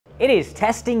It is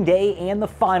testing day and the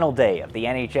final day of the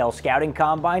NHL Scouting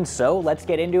Combine, so let's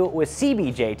get into it with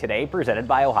CBJ Today, presented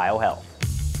by Ohio Health.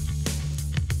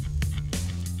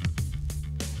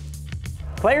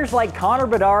 Players like Connor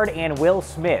Bedard and Will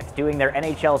Smith doing their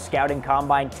NHL Scouting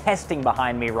Combine testing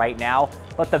behind me right now.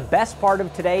 But the best part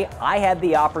of today, I had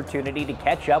the opportunity to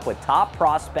catch up with top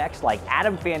prospects like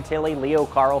Adam Fantilli, Leo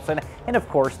Carlsson, and of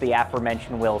course the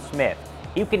aforementioned Will Smith.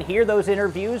 You can hear those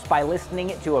interviews by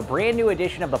listening to a brand new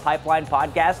edition of the Pipeline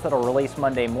podcast that'll release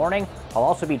Monday morning. I'll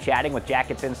also be chatting with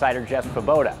Jackets insider Jeff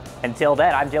Svoboda. Until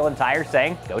then, I'm Tyrer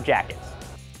saying, go Jackets.